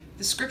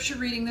The scripture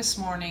reading this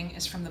morning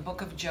is from the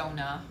book of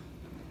Jonah,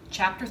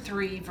 chapter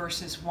 3,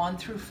 verses 1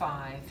 through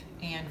 5,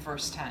 and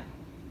verse 10.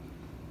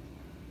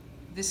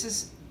 This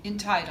is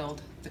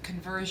entitled, The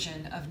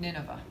Conversion of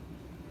Nineveh.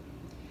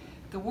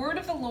 The word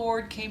of the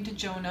Lord came to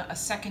Jonah a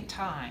second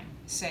time,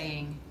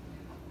 saying,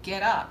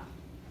 "Get up,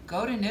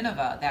 go to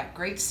Nineveh, that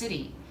great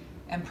city,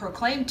 and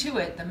proclaim to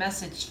it the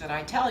message that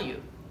I tell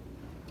you."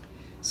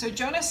 So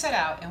Jonah set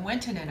out and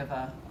went to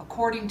Nineveh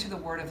according to the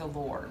word of the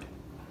Lord.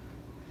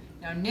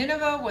 Now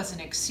Nineveh was an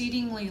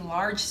exceedingly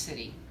large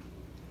city,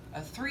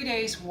 a 3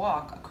 days'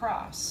 walk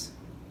across.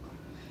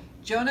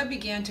 Jonah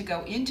began to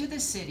go into the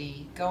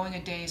city, going a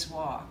day's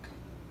walk.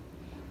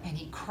 And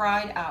he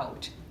cried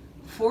out,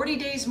 40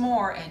 days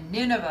more, and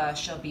Nineveh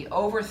shall be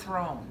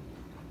overthrown.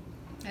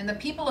 And the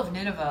people of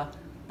Nineveh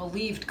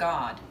believed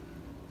God.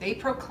 They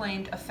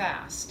proclaimed a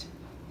fast,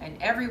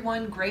 and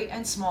everyone, great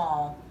and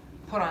small,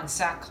 put on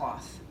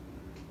sackcloth.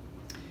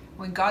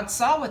 When God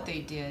saw what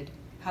they did,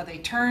 how they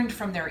turned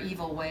from their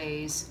evil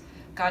ways,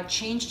 God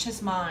changed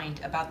his mind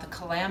about the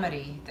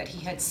calamity that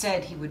he had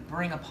said he would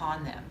bring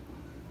upon them.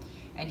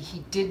 And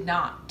he did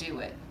not do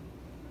it.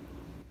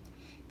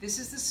 This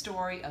is the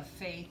story of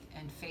faith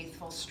and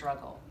faithful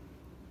struggle.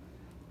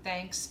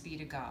 Thanks be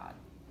to God.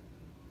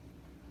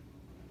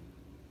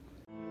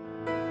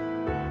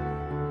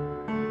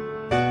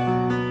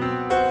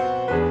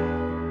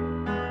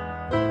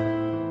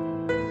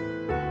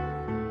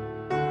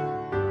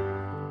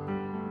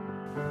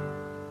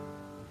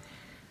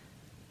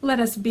 Let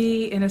us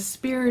be in a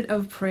spirit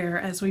of prayer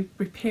as we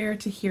prepare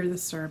to hear the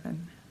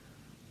sermon.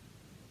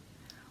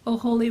 O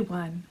Holy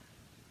One,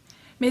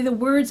 may the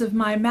words of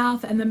my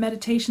mouth and the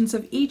meditations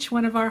of each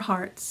one of our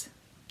hearts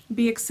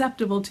be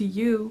acceptable to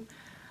you,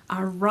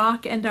 our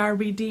rock and our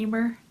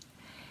Redeemer,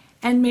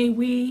 and may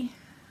we,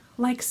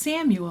 like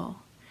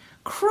Samuel,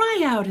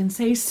 cry out and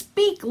say,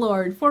 "Speak,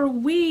 Lord, for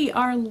we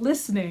are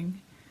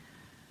listening."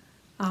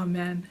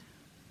 Amen.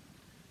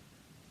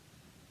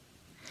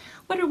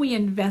 What are we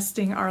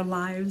investing our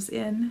lives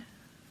in?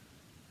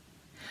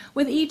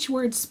 With each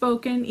word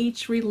spoken,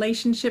 each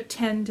relationship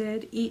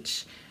tended,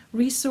 each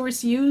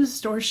resource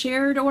used or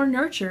shared or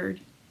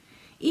nurtured,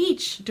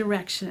 each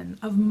direction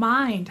of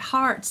mind,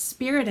 heart,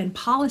 spirit, and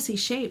policy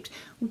shaped,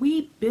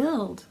 we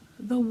build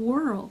the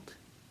world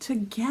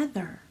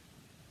together.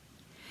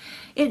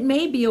 It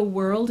may be a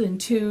world in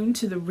tune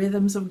to the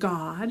rhythms of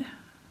God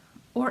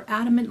or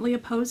adamantly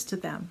opposed to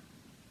them.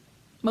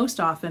 Most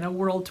often, a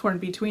world torn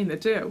between the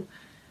two.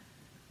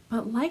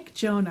 But like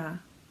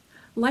Jonah,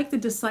 like the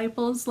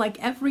disciples, like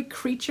every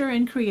creature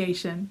in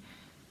creation,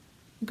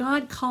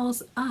 God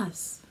calls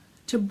us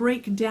to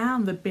break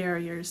down the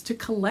barriers to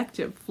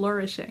collective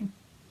flourishing,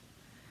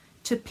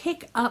 to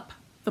pick up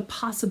the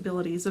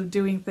possibilities of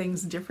doing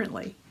things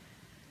differently,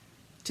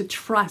 to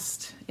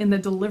trust in the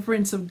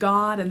deliverance of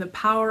God and the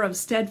power of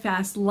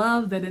steadfast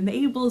love that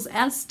enables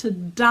us to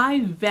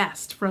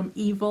divest from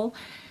evil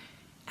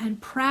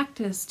and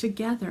practice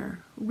together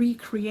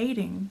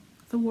recreating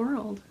the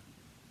world.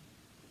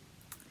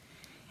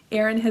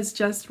 Aaron has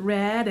just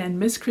read and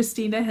Miss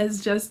Christina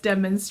has just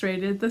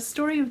demonstrated the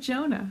story of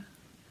Jonah.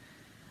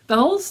 The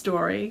whole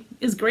story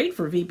is great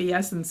for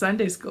VBS and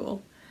Sunday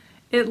school.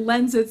 It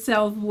lends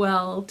itself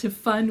well to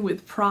fun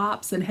with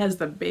props and has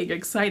the big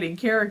exciting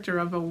character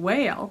of a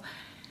whale.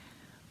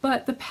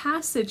 But the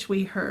passage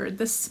we heard,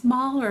 the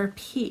smaller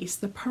piece,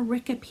 the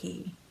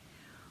pericope,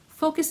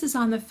 focuses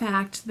on the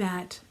fact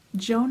that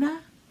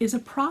Jonah is a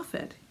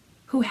prophet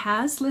who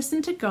has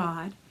listened to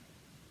God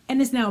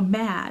and is now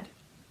mad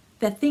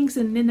that things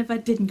in Nineveh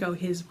didn't go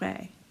his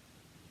way.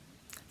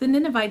 The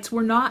Ninevites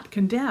were not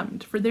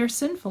condemned for their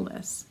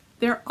sinfulness,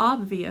 their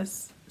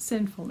obvious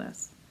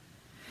sinfulness.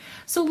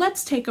 So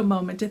let's take a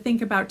moment to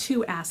think about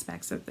two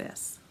aspects of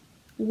this.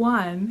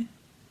 One,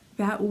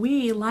 that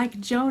we,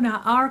 like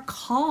Jonah, are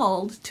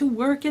called to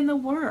work in the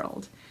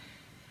world.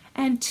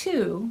 And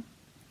two,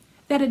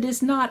 that it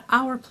is not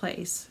our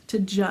place to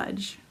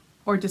judge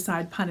or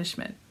decide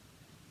punishment.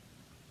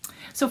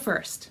 So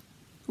first,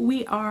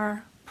 we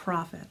are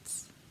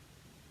prophets.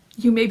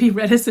 You may be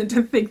reticent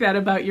to think that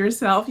about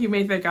yourself. You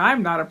may think,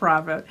 I'm not a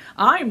prophet.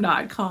 I'm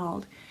not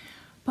called.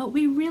 But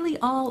we really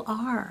all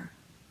are.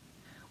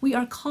 We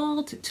are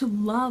called to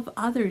love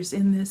others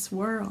in this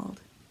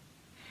world.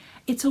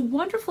 It's a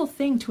wonderful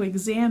thing to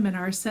examine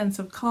our sense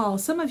of call.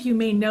 Some of you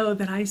may know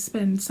that I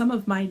spend some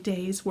of my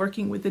days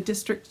working with the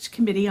District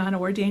Committee on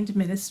Ordained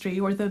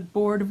Ministry or the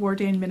Board of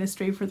Ordained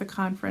Ministry for the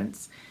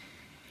conference.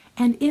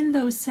 And in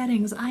those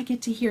settings, I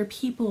get to hear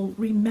people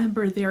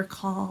remember their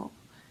call.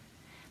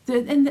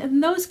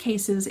 In those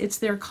cases, it's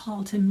their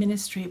call to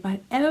ministry,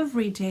 but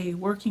every day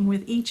working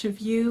with each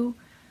of you,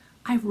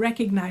 I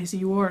recognize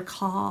your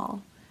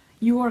call.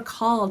 Your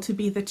call to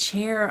be the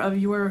chair of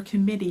your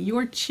committee,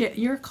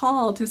 your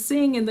call to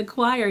sing in the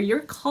choir, your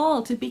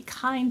call to be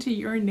kind to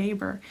your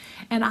neighbor,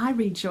 and I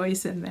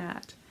rejoice in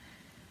that.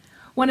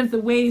 One of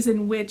the ways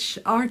in which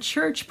our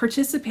church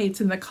participates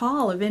in the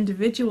call of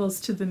individuals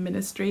to the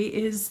ministry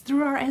is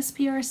through our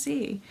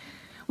SPRC.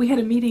 We had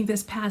a meeting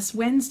this past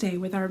Wednesday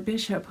with our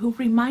bishop who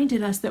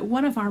reminded us that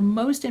one of our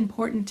most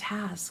important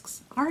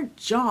tasks, our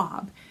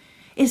job,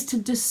 is to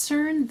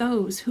discern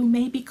those who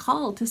may be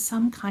called to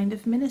some kind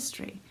of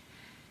ministry.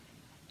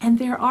 And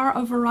there are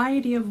a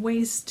variety of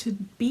ways to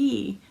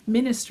be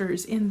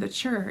ministers in the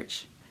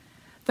church.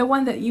 The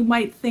one that you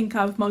might think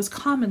of most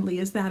commonly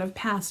is that of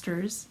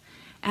pastors.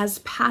 As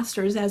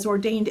pastors, as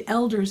ordained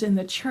elders in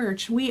the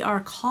church, we are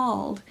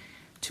called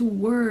to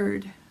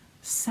word,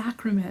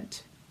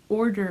 sacrament,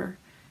 order,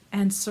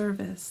 and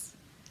service.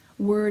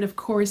 Word, of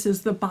course,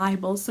 is the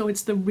Bible, so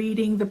it's the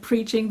reading, the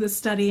preaching, the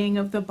studying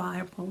of the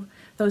Bible,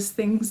 those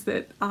things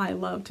that I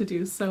love to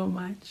do so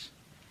much.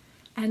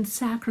 And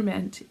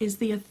sacrament is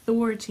the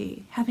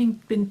authority,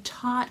 having been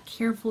taught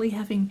carefully,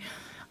 having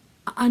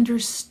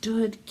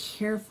understood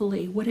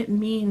carefully what it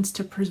means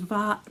to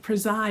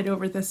preside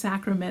over the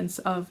sacraments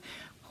of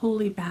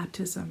Holy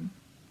Baptism,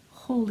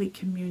 Holy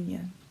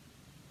Communion.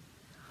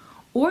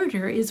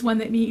 Order is one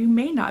that you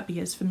may not be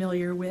as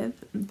familiar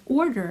with.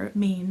 Order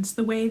means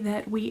the way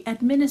that we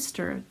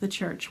administer the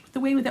church, the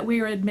way that we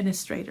are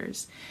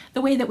administrators, the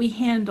way that we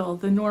handle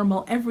the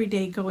normal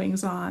everyday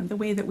goings on, the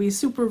way that we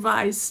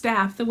supervise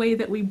staff, the way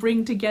that we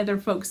bring together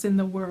folks in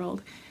the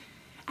world.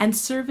 And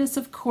service,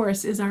 of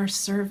course, is our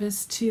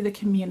service to the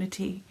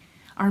community,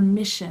 our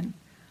mission,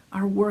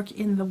 our work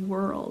in the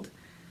world.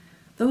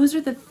 Those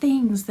are the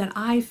things that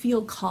I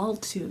feel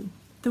called to,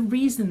 the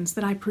reasons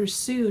that I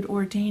pursued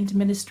ordained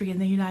ministry in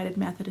the United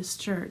Methodist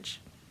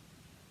Church.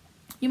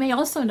 You may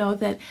also know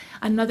that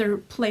another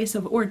place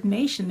of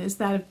ordination is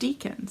that of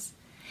deacons.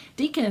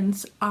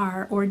 Deacons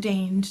are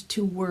ordained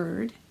to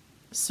word,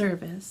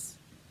 service,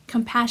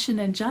 compassion,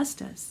 and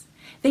justice.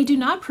 They do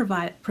not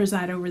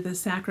preside over the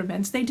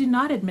sacraments. They do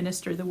not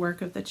administer the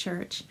work of the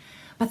church,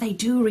 but they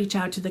do reach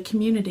out to the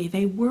community.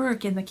 They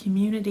work in the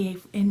community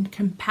in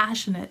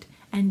compassionate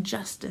and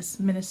justice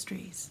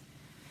ministries.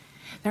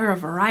 There are a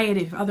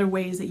variety of other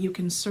ways that you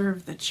can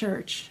serve the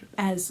church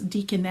as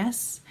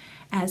deaconess,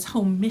 as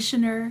home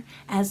missioner,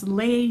 as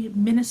lay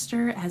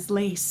minister, as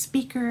lay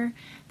speaker.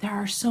 There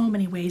are so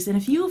many ways. And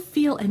if you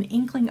feel an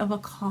inkling of a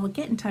call,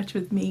 get in touch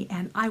with me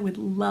and I would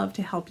love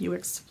to help you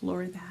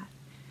explore that.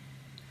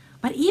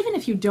 But even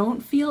if you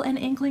don't feel an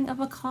inkling of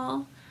a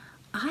call,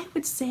 I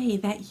would say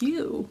that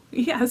you,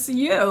 yes,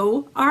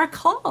 you are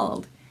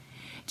called.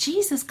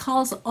 Jesus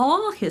calls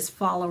all his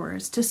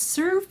followers to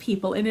serve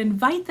people and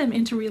invite them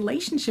into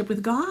relationship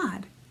with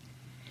God.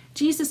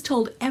 Jesus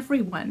told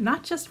everyone,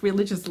 not just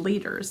religious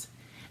leaders,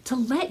 to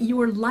let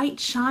your light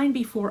shine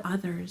before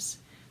others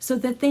so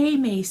that they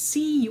may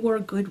see your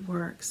good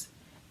works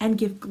and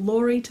give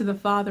glory to the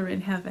Father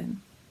in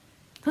heaven.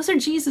 Those are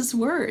Jesus'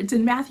 words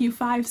in Matthew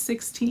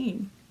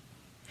 5:16.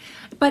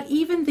 But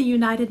even the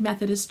United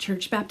Methodist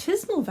Church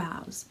baptismal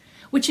vows,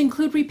 which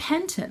include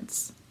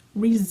repentance,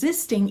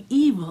 resisting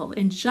evil,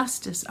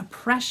 injustice,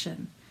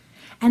 oppression,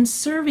 and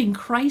serving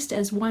Christ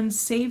as one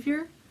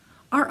Savior,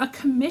 are a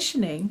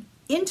commissioning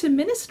into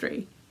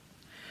ministry.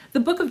 The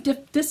Book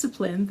of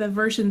Discipline, the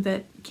version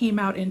that came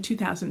out in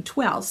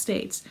 2012,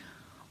 states,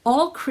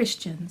 all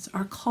Christians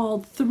are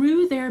called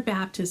through their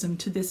baptism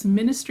to this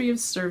ministry of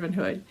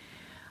servanthood,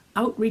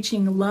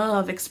 outreaching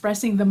love,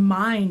 expressing the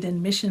mind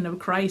and mission of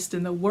Christ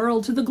in the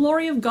world to the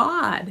glory of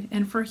God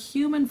and for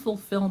human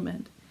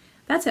fulfillment.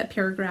 That's at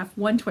paragraph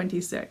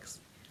 126.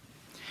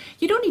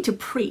 You don't need to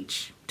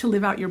preach to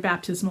live out your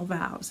baptismal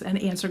vows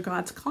and answer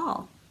God's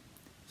call.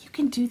 You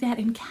can do that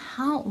in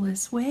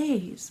countless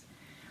ways.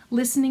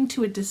 Listening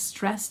to a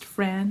distressed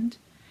friend,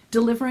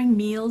 delivering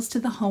meals to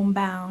the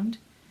homebound,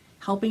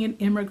 helping an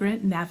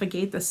immigrant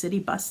navigate the city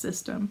bus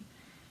system,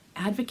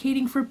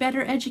 advocating for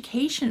better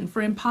education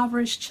for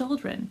impoverished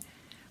children,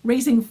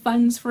 raising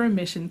funds for a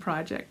mission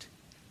project,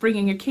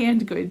 bringing a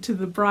canned good to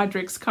the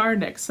Broderick's car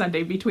next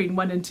Sunday between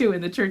 1 and 2 in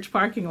the church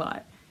parking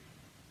lot,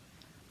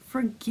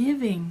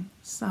 forgiving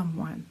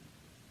someone,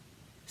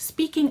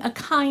 speaking a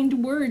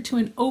kind word to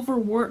an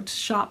overworked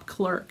shop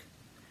clerk,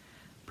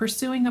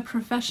 pursuing a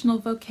professional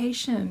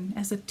vocation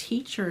as a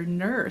teacher,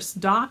 nurse,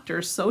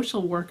 doctor,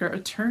 social worker,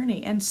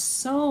 attorney, and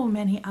so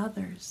many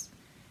others.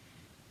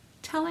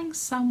 Telling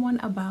someone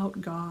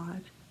about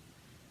God.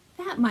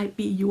 That might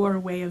be your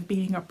way of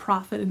being a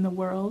prophet in the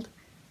world.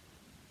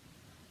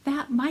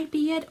 That might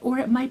be it, or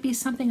it might be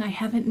something I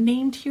haven't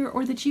named here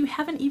or that you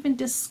haven't even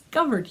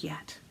discovered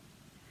yet.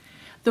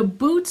 The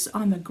boots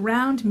on the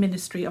ground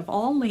ministry of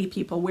all lay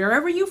people,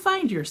 wherever you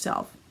find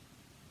yourself,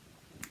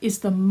 is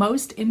the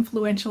most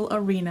influential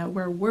arena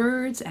where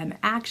words and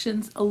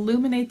actions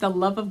illuminate the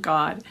love of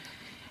God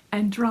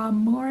and draw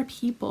more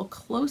people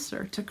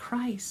closer to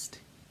Christ.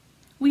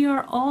 We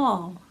are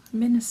all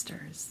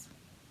ministers.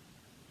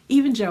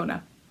 Even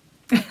Jonah.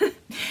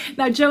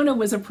 Now, Jonah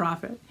was a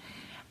prophet,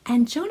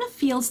 and Jonah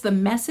feels the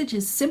message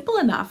is simple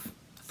enough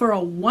for a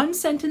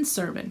one-sentence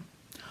sermon.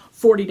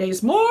 40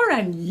 days more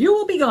and you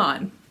will be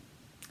gone.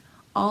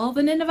 All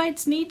the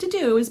Ninevites need to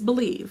do is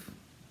believe.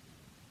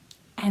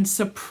 And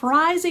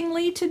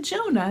surprisingly to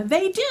Jonah,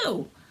 they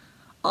do.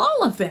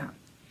 All of them.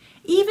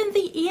 Even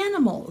the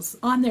animals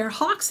on their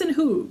hocks and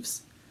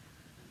hooves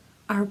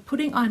are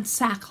putting on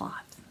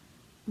sackcloth,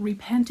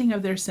 repenting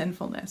of their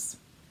sinfulness.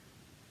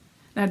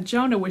 Now,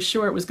 Jonah was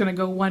sure it was going to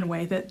go one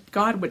way, that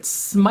God would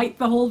smite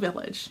the whole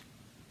village.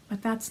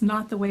 But that's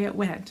not the way it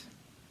went.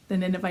 The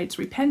Ninevites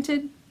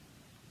repented,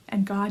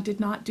 and God did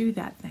not do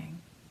that thing.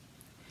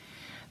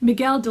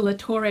 Miguel de la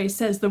Torre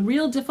says the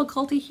real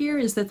difficulty here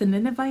is that the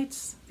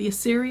Ninevites, the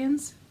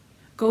Assyrians,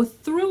 go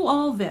through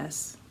all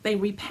this. They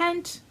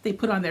repent, they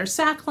put on their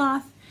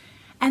sackcloth,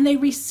 and they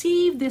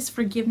receive this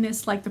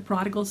forgiveness like the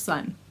prodigal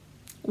son.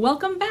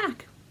 Welcome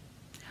back.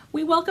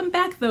 We welcome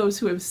back those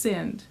who have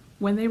sinned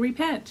when they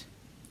repent.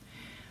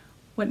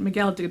 What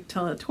Miguel de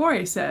la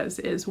Torre says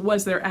is,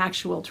 was there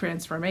actual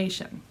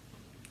transformation?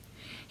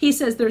 He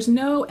says there's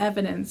no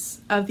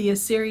evidence of the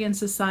Assyrian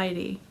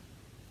society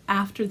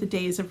after the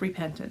days of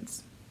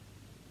repentance.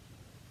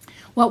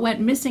 What went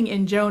missing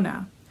in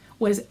Jonah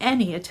was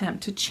any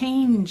attempt to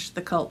change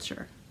the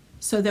culture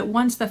so that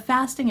once the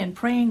fasting and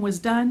praying was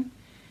done,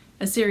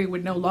 Assyria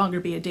would no longer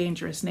be a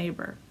dangerous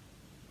neighbor.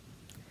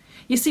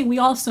 You see, we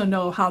also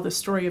know how the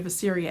story of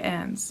Assyria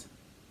ends.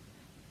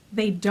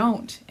 They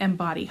don't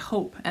embody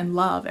hope and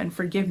love and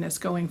forgiveness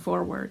going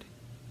forward.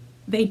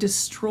 They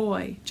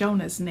destroy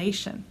Jonah's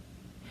nation.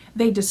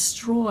 They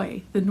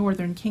destroy the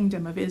northern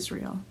kingdom of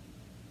Israel.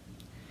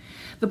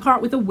 The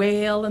part with the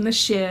whale and the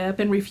ship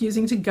and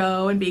refusing to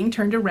go and being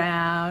turned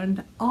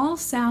around all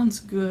sounds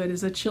good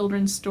as a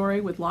children's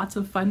story with lots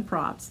of fun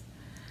props.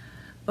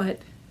 But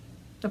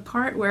the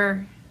part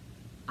where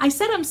I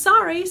said I'm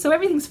sorry, so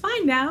everything's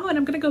fine now, and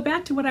I'm going to go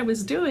back to what I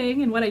was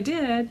doing and what I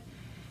did,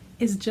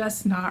 is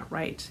just not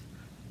right.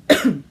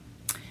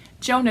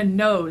 Jonah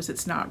knows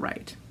it's not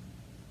right.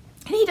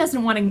 And he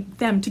doesn't want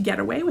them to get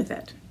away with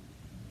it.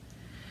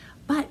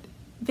 But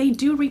they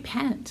do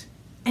repent,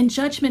 and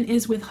judgment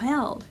is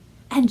withheld,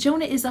 and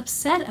Jonah is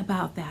upset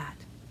about that.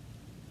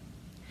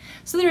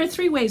 So there are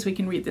three ways we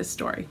can read this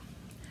story.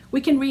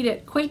 We can read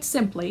it quite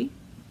simply,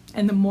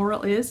 and the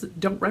moral is,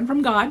 don't run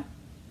from God.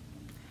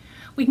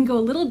 We can go a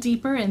little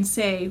deeper and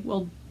say,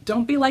 well,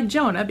 don't be like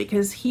Jonah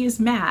because he is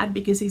mad,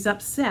 because he's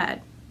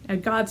upset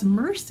at God's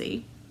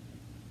mercy.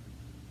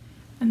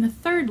 And the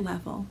third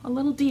level, a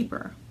little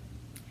deeper,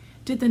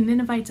 did the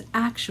Ninevites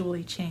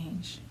actually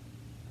change?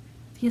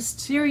 The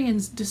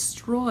Assyrians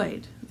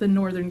destroyed the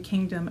northern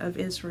kingdom of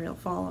Israel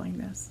following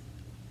this.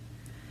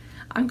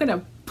 I'm going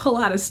to pull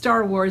out a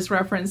Star Wars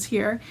reference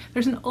here.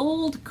 There's an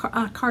old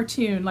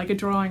cartoon, like a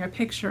drawing, a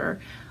picture,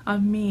 a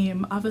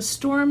meme of a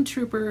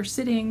stormtrooper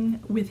sitting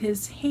with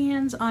his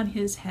hands on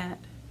his head,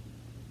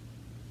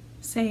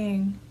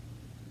 saying,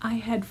 I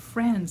had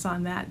friends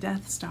on that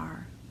Death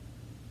Star.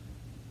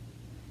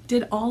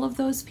 Did all of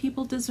those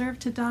people deserve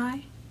to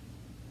die?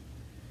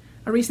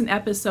 A recent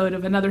episode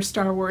of another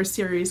Star Wars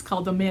series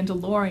called The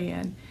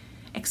Mandalorian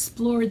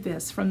explored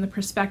this from the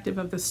perspective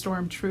of the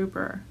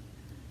stormtrooper.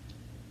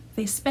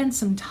 They spent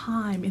some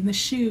time in the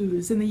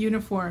shoes, in the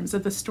uniforms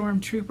of the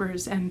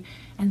stormtroopers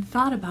and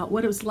thought about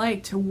what it was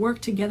like to work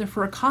together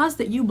for a cause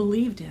that you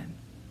believed in.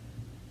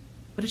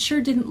 But it sure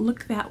didn't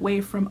look that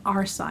way from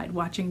our side,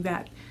 watching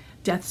that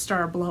Death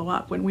Star blow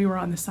up when we were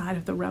on the side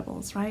of the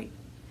rebels, right?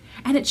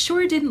 And it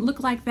sure didn't look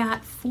like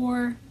that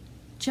for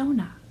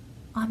Jonah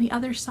on the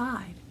other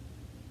side,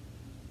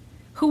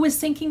 who was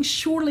thinking,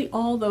 surely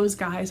all those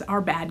guys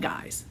are bad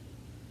guys.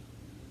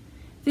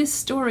 This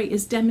story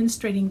is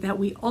demonstrating that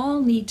we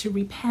all need to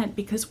repent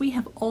because we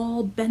have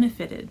all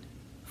benefited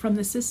from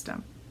the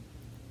system.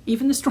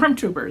 Even the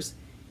stormtroopers.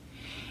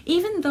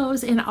 Even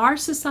those in our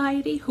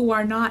society who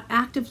are not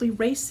actively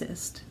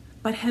racist,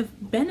 but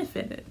have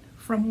benefited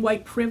from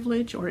white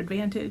privilege or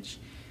advantage.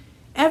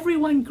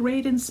 Everyone,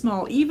 great and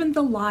small, even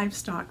the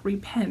livestock,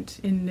 repent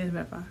in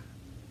Nineveh,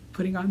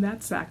 putting on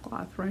that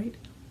sackcloth, right?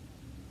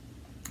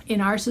 In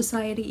our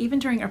society, even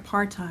during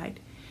apartheid,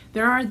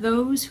 there are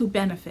those who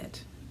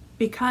benefit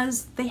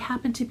because they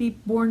happen to be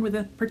born with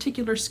a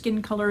particular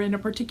skin color in a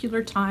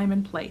particular time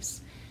and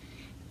place.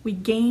 We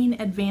gain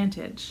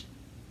advantage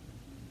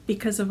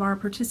because of our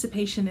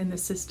participation in the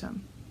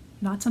system,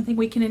 not something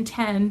we can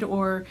intend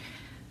or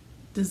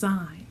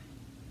design.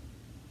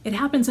 It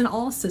happens in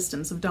all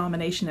systems of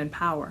domination and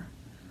power.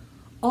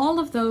 All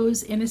of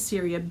those in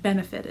Assyria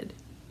benefited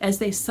as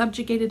they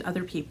subjugated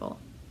other people,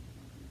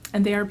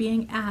 and they are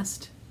being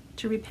asked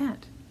to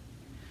repent,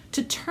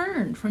 to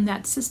turn from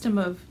that system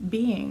of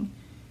being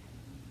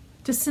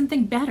to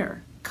something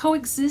better,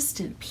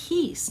 coexistent,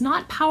 peace,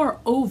 not power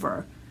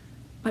over,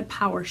 but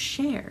power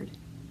shared.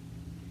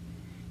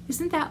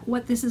 Isn't that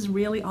what this is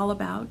really all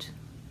about?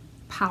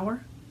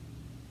 Power?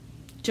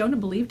 Jonah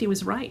believed he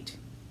was right.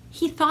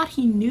 He thought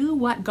he knew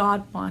what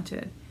God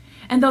wanted,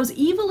 and those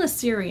evil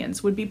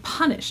Assyrians would be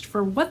punished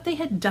for what they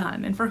had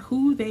done and for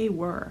who they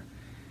were.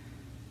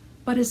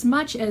 But as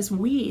much as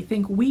we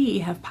think we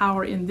have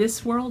power in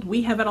this world,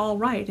 we have it all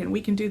right and we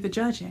can do the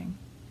judging.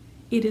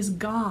 It is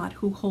God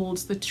who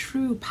holds the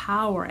true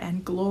power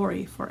and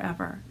glory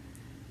forever.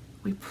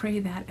 We pray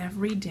that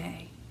every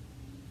day.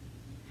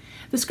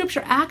 The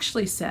scripture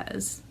actually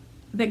says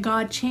that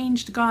God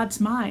changed God's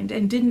mind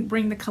and didn't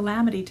bring the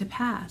calamity to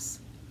pass.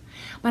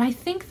 But I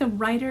think the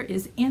writer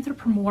is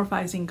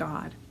anthropomorphizing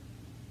God.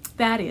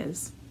 That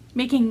is,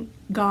 making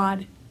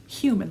God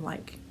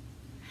human-like,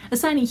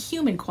 assigning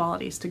human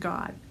qualities to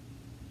God.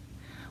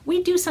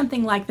 We do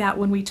something like that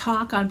when we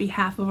talk on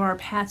behalf of our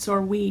pets,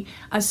 or we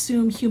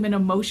assume human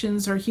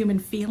emotions or human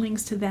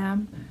feelings to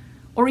them,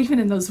 or even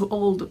in those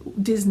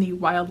old Disney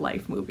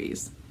wildlife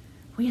movies.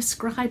 We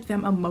ascribe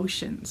them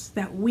emotions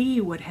that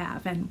we would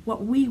have and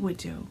what we would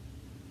do.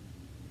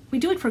 We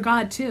do it for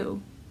God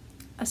too,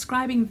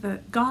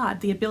 ascribing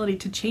God the ability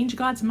to change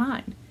God's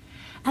mind,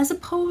 as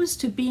opposed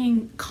to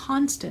being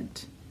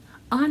constant,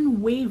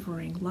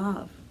 unwavering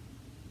love,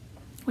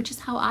 which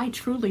is how I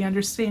truly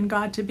understand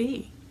God to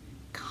be.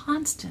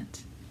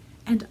 Constant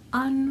and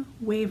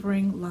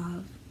unwavering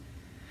love.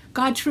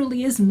 God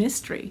truly is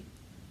mystery,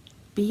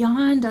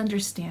 beyond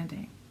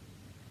understanding.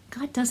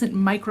 God doesn't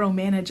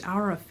micromanage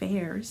our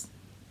affairs.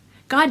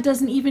 God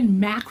doesn't even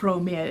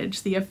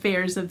macromanage the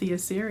affairs of the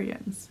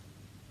Assyrians.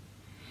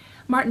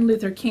 Martin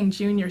Luther King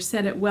Jr.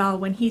 said it well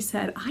when he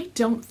said, "I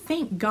don't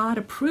think God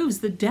approves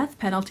the death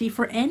penalty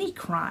for any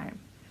crime,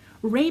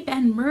 rape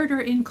and murder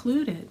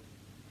included.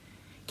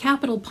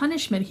 Capital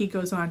punishment," he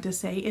goes on to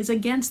say, "is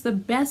against the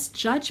best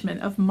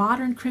judgment of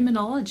modern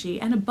criminology,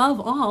 and above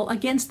all,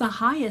 against the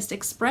highest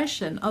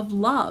expression of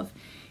love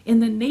in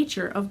the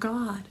nature of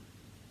God."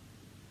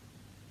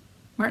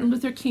 Martin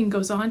Luther King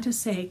goes on to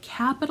say,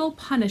 "Capital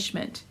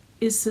punishment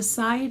is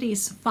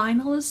society's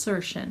final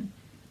assertion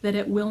that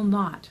it will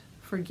not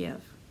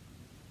forgive."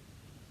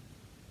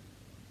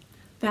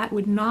 That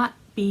would not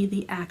be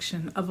the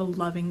action of a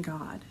loving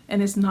God,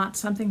 and is not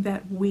something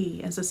that we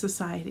as a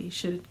society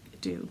should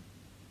do.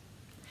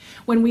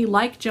 When we,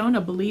 like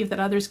Jonah, believe that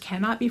others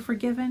cannot be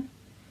forgiven,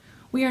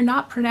 we are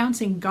not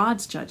pronouncing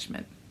God's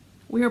judgment.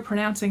 We are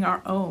pronouncing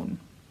our own.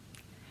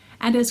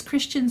 And as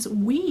Christians,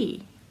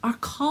 we are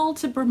called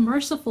to be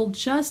merciful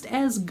just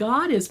as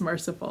God is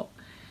merciful.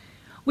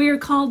 We are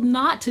called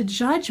not to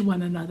judge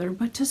one another,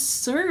 but to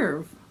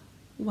serve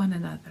one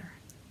another.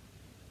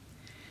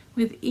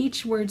 With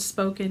each word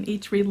spoken,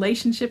 each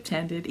relationship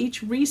tended,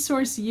 each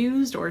resource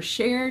used or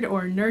shared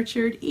or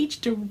nurtured, each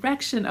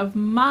direction of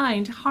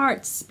mind,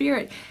 heart,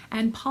 spirit,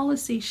 and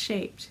policy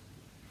shaped,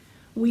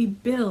 we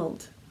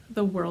build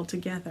the world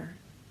together.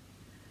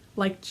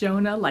 Like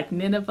Jonah, like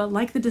Nineveh,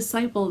 like the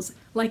disciples,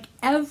 like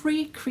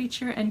every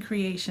creature and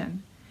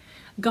creation,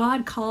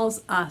 God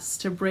calls us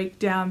to break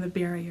down the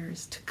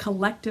barriers to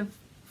collective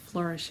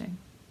flourishing,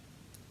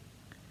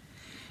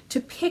 to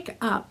pick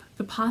up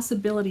the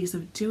possibilities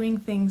of doing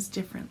things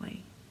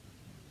differently,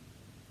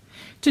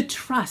 to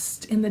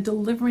trust in the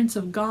deliverance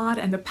of God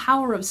and the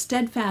power of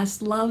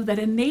steadfast love that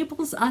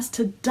enables us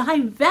to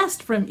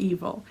divest from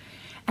evil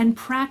and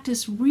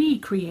practice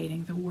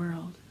recreating the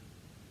world.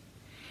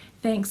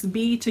 Thanks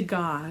be to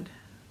God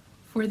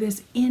for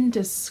this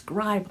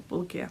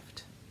indescribable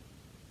gift.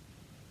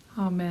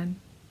 Amen.